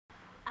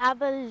I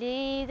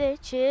believe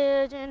that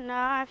children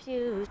are our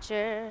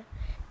future.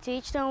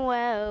 Teach them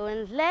well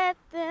and let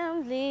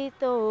them lead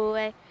the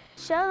way.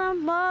 Show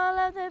them all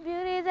of the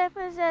beauty they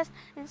possess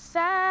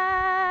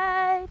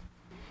inside.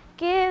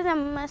 Give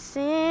them a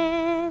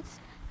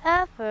sense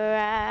of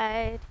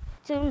pride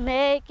to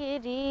make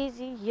it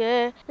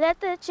easier.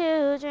 Let the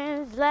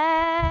children's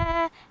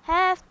laughter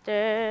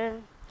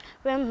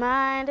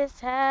remind us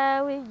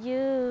how it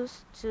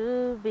used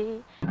to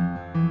be.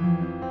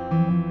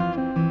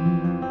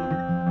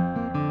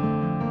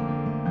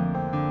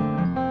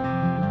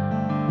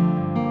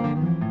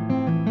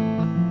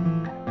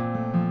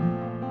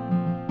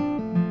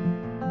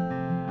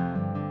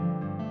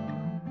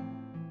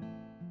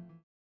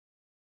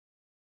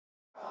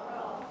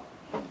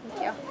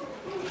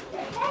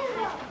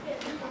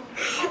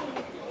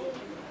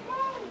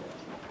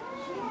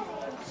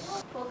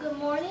 Well, good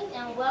morning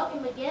and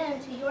welcome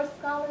again to your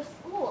Scholar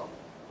School,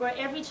 where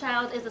every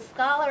child is a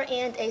scholar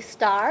and a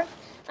star.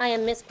 I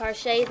am Miss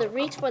Parche, the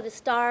Reach for the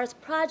Stars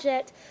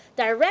Project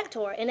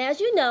Director, and as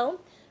you know,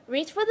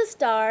 Reach for the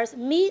Stars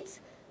meets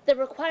the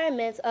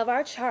requirements of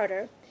our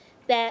charter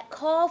that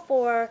call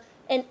for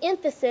an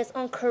emphasis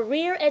on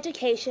career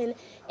education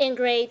in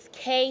grades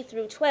K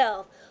through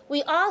 12.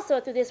 We also,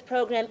 through this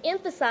program,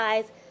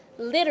 emphasize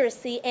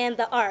literacy and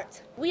the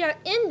arts. We are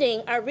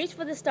ending our Reach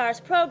for the Stars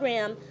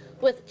program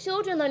with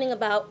children learning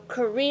about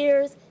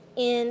careers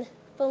in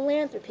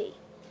philanthropy.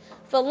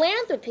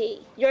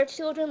 Philanthropy, your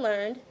children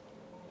learned,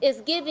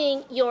 is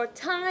giving your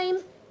time,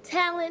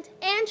 talent,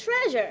 and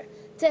treasure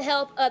to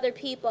help other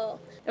people.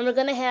 And we're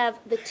going to have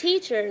the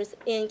teachers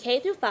in K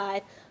through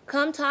 5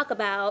 come talk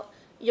about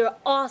your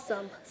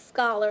awesome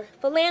scholar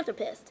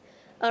philanthropist.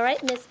 All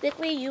right, Miss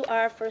Bickley, you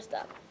are first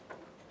up.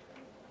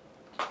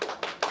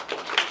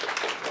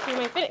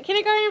 My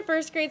kindergarten and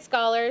first grade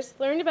scholars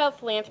learned about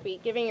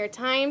philanthropy, giving your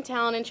time,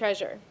 talent, and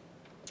treasure.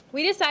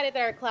 We decided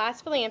that our class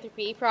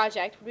philanthropy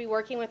project would be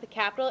working with the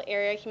Capital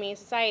Area Humane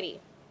Society.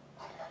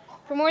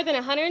 For more than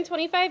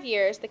 125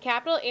 years, the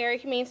Capital Area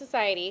Humane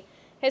Society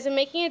has been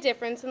making a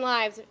difference in the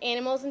lives of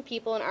animals and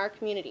people in our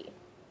community.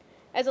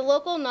 As a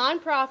local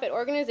nonprofit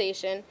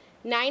organization,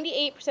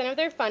 98% of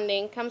their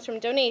funding comes from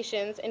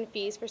donations and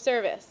fees for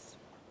service.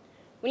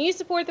 When you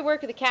support the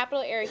work of the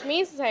Capital Area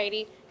Humane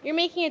Society, you're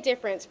making a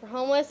difference for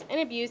homeless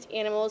and abused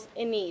animals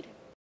in need.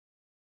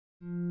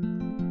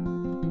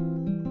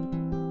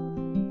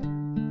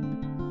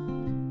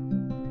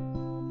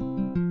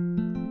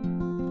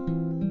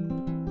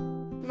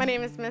 My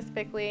name is Miss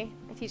Bickley.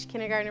 I teach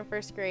kindergarten and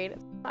first grade.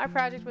 Our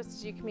project was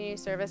to do community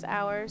service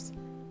hours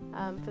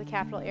for the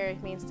Capital Area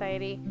Humane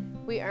Society.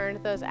 We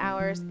earned those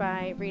hours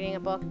by reading a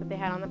book that they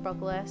had on the book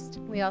list.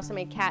 We also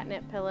made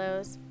catnip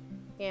pillows,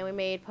 and we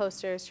made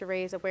posters to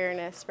raise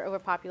awareness for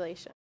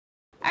overpopulation.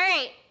 All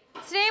right,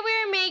 today we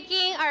are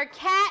making our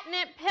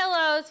catnip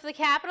pillows for the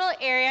Capital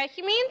Area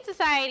Humane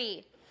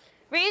Society.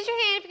 Raise your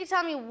hand if you can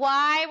tell me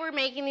why we're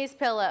making these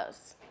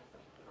pillows.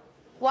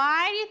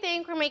 Why do you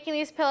think we're making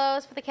these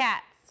pillows for the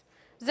cats?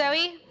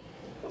 Zoe?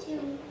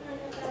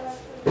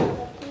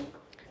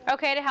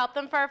 Okay, to help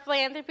them for our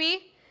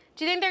philanthropy.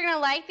 Do you think they're going to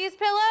like these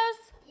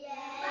pillows? Yes.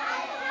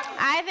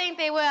 I think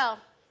they will.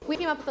 We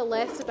came up with a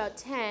list of about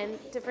 10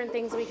 different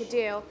things that we could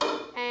do,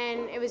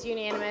 and it was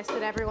unanimous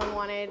that everyone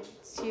wanted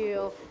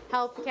to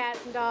help the cats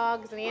and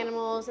dogs and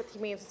animals at the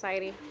Humane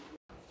Society.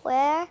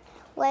 We're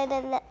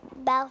learning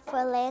about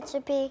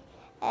philanthropy,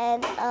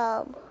 and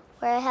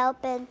we're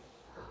helping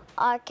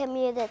our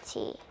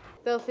community.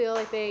 They'll feel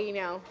like they,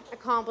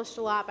 accomplished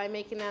a lot by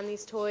making them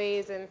these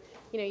toys and,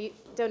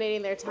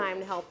 donating their time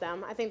to help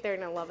them. I think they're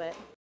going to love it.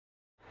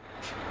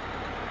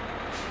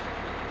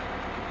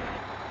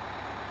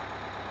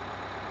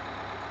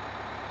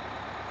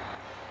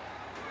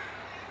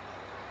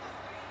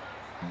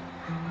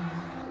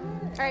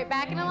 All right,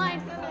 back in the line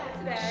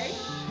today.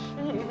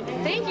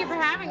 Thank you for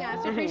having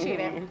us. Appreciate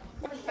it.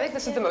 I think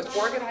this is the most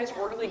organized,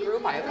 orderly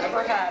group I have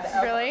ever had.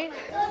 Really?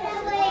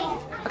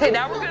 Okay,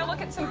 now we're going to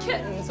look at some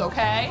kittens,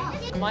 okay?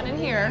 Come on in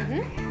here.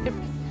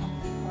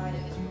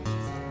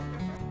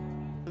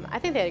 I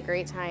think they had a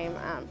great time.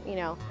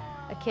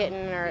 A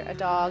kitten or a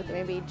dog that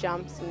maybe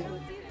jumps and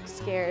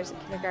scares a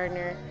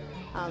kindergartner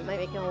might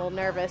make them a little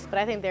nervous, but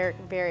I think they're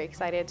very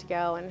excited to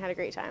go and had a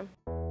great time.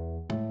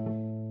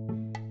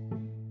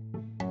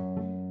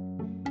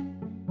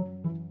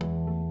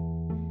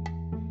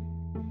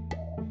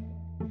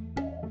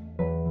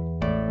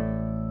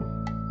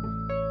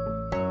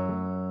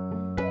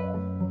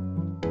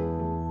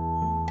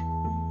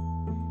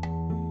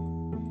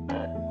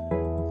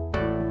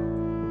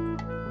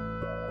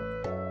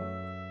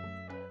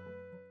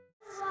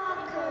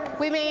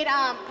 We made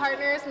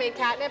partners, made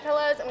catnip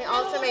pillows, and we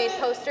also made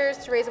posters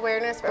to raise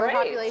awareness for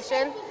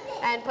overpopulation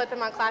and put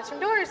them on classroom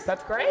doors.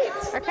 That's great.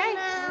 Okay.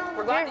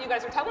 We're glad that you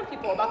guys are telling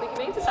people about the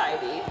Humane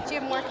Society. Do you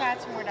have more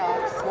cats or more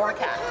dogs? More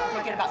cats.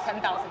 We get about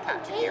 10,000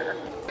 cats a year.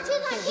 Can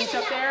you reach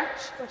up there?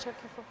 Go check,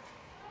 careful.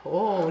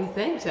 Oh, what do you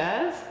think,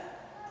 Jez?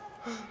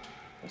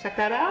 Check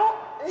that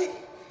out. I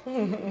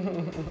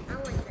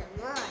want some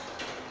more.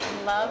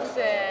 Loves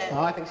it.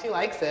 Oh, I think she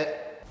likes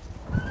it.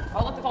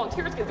 I'll let the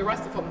volunteers give the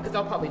rest of them because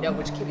they'll probably know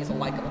which kitties will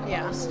like them the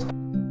most.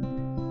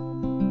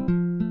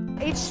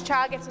 Each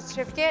child gets a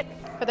certificate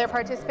for their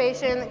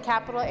participation in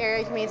Capital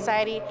Area Humane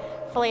Society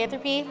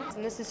philanthropy,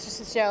 and this is just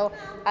to show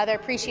their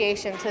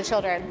appreciation to the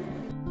children.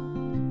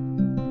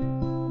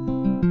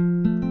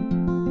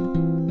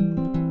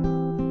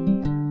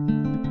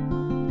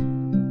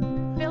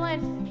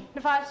 Philan,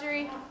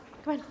 Depository,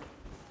 come on.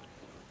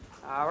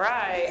 All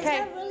right. Okay. Is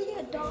that really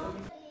a dog?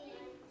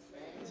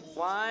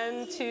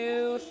 1,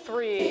 2,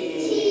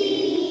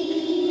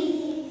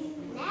 3.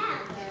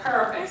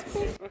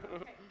 Perfect.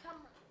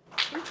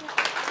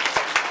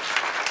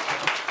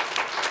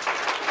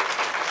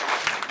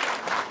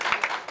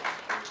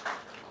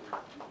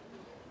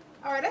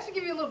 All right, I should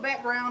give you a little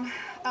background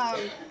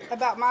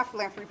about my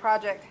philanthropy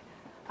project.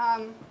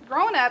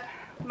 Growing up,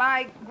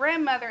 my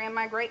grandmother and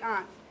my great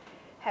aunts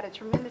had a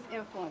tremendous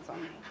influence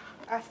on me.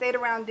 I stayed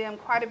around them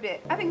quite a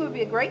bit. I think it would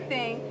be a great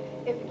thing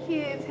if the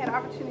kids had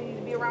opportunity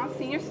to be around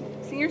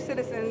senior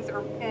citizens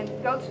and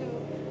go to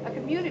a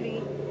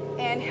community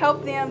and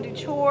help them do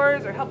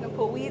chores or help them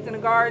pull weeds in a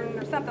garden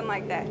or something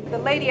like that. The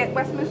lady at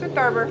Westminster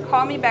Thurber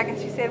called me back and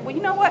she said, well,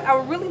 you know what? I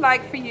would really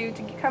like for you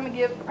to come and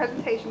give a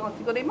presentation on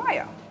Cinco de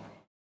Mayo.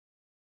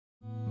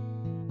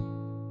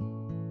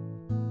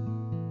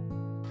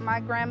 My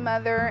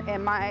grandmother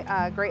and my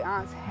great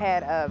aunts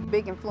had a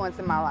big influence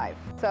in my life.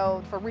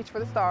 So for Reach for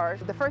the Stars,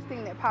 the first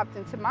thing that popped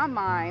into my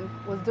mind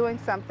was doing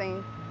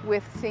something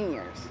with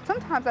seniors.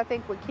 Sometimes I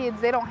think with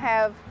kids, they don't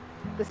have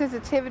the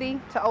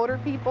sensitivity to older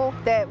people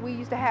that we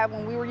used to have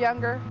when we were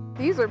younger.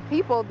 These are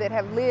people that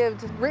have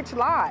lived rich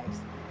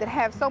lives, that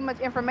have so much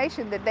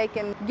information that they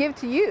can give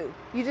to you.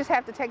 You just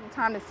have to take the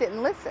time to sit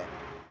and listen.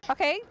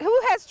 Okay,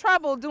 who has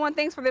trouble doing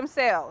things for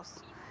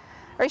themselves?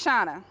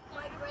 Rayshana?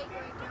 My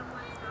great-great-grandma,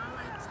 and I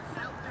like to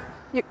help her.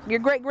 Your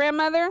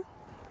great-grandmother?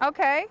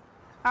 Okay.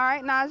 All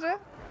right, Naja? I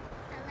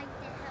like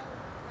to help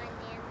my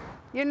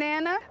nana. Your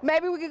nana?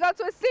 Maybe we could go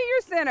to a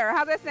senior center.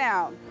 How's that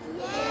sound?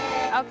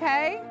 Yeah.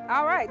 Okay,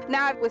 all right.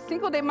 Now, with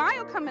Cinco de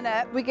Mayo coming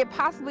up, we could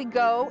possibly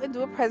go and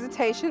do a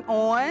presentation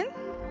on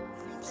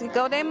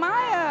Cinco de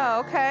Mayo,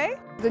 okay?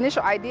 The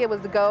initial idea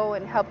was to go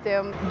and help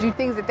them do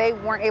things that they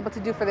weren't able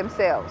to do for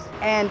themselves.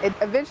 And it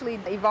eventually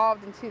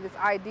evolved into this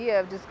idea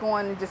of just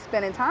going and just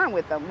spending time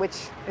with them,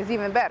 which is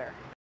even better.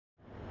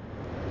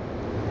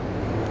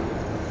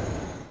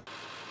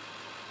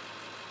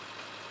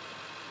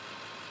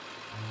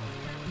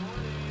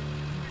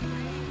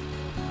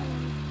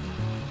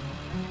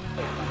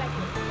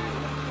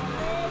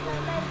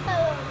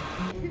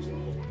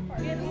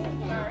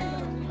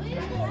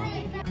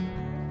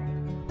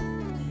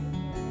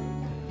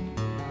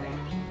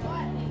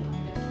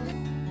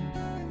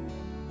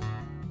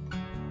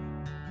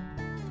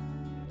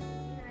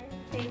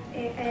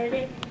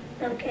 Edit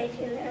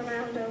locations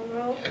around the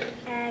world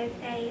as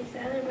a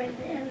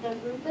celebration. The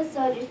group of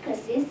soldiers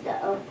consists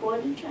of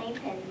 40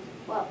 trained pennies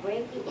fought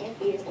bravely and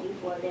fiercely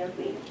for their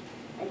freedom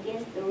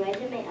against the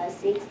regiment of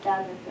 6,000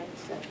 French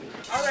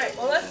soldiers. All right,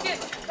 well, let's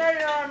get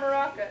started on our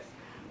maracas.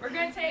 We're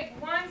going to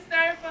take one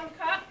styrofoam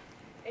cup,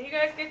 and you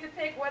guys get to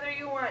pick whether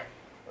you want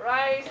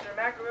rice or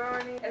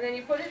macaroni, and then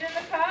you put it in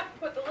the cup,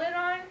 put the lid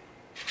on,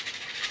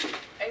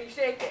 and you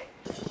shake it.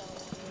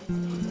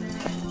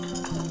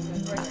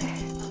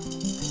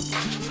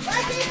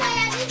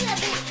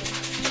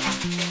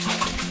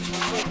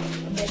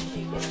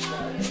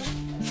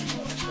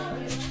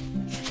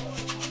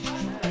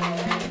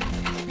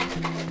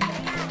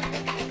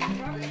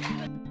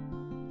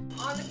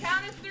 On the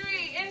count of 3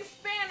 in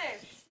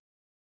Spanish.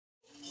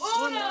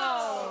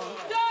 Uno,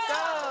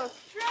 dos,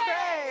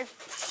 tres.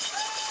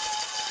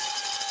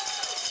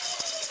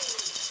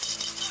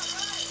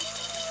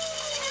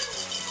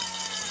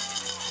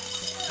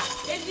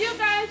 If you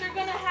guys are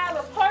gonna have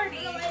a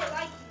party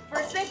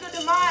for Cinco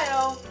de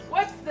Mayo,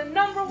 what's the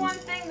 #1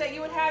 thing that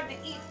you would have to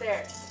eat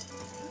there?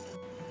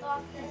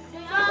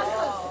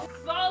 Salsa.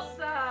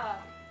 Salsa.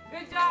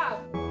 Good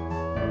job.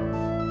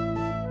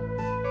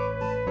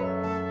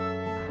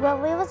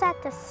 When we was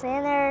at the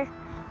center,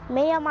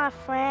 me and my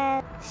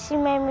friend, she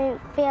made me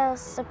feel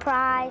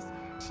surprised.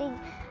 She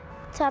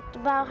talked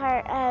about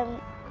her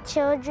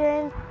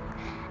children.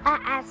 I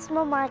asked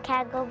Mama,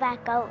 can I go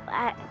back? Can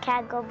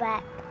I go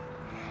back?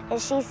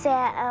 And she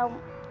said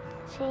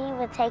she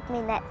would take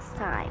me next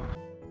time.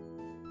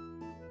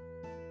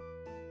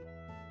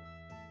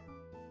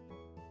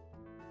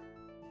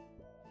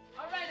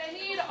 All right, I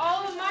need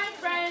all of my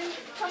friends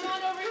come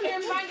on over here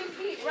and find a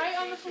seat right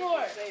on the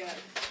floor.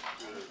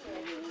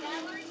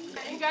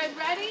 You guys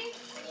ready?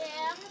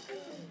 Yeah.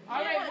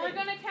 All right, we're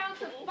gonna count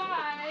to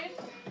 5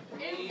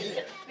 in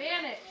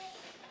Spanish.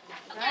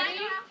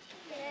 Ready?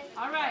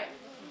 All right.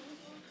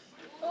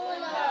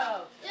 1,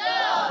 2,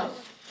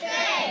 3, 4,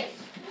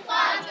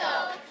 5,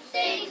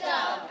 6,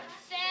 7,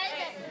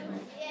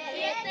 8,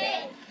 9,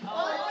 10. Oh,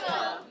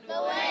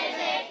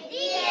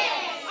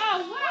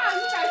 wow,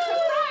 you guys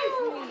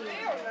surprised me.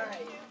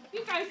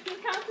 You guys can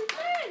count to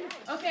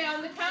 10. Okay,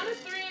 on the count of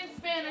 3 in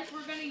Spanish,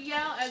 we're gonna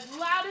yell as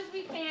loud as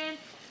we can,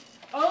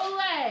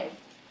 Ole.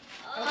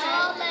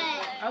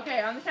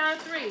 Okay, on the count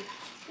of 3.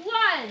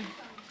 1,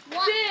 2.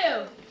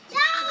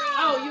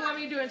 Oh, you want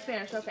me to do it in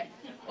Spanish? Okay.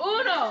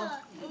 1, 2,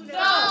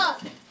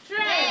 3.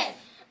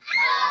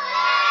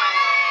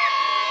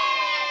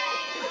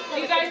 Do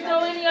you guys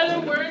know any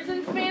other words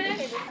in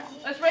Spanish?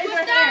 Let's raise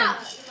our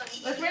hands.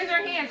 Let's raise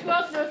our hands. Who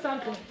else knows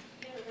something?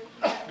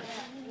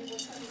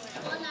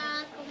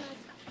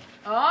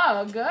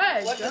 Oh,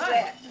 good, What good. is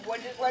that?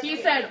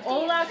 He said,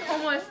 hola,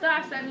 ¿cómo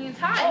estás? That means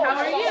hi, how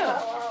are you?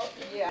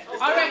 Yeah.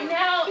 All right,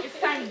 now it's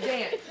time to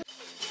dance.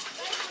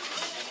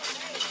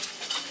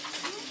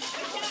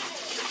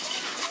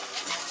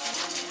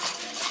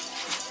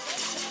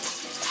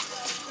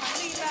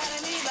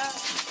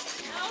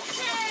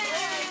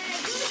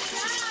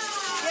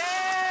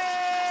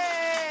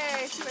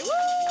 Yay! She's like, woo!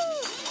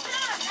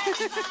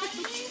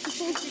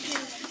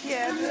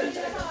 Yes.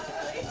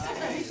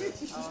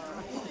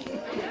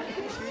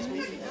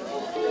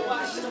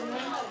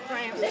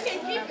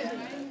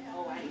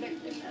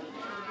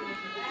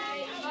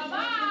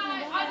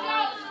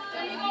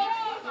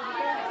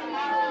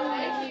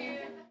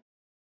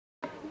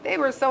 They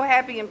were so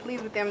happy and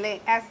pleased with them,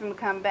 they asked them to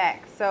come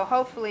back. So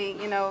hopefully,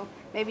 you know,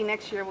 maybe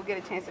next year we'll get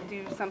a chance to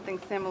do something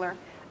similar.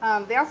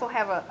 They also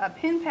have a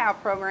pen pal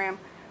program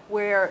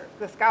where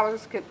the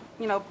scholars could,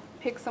 you know,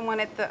 pick someone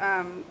at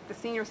the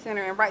senior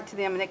center and write to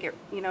them, and they could,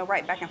 you know,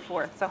 write back and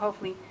forth. So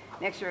hopefully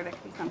next year that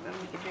could be something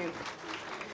we could do.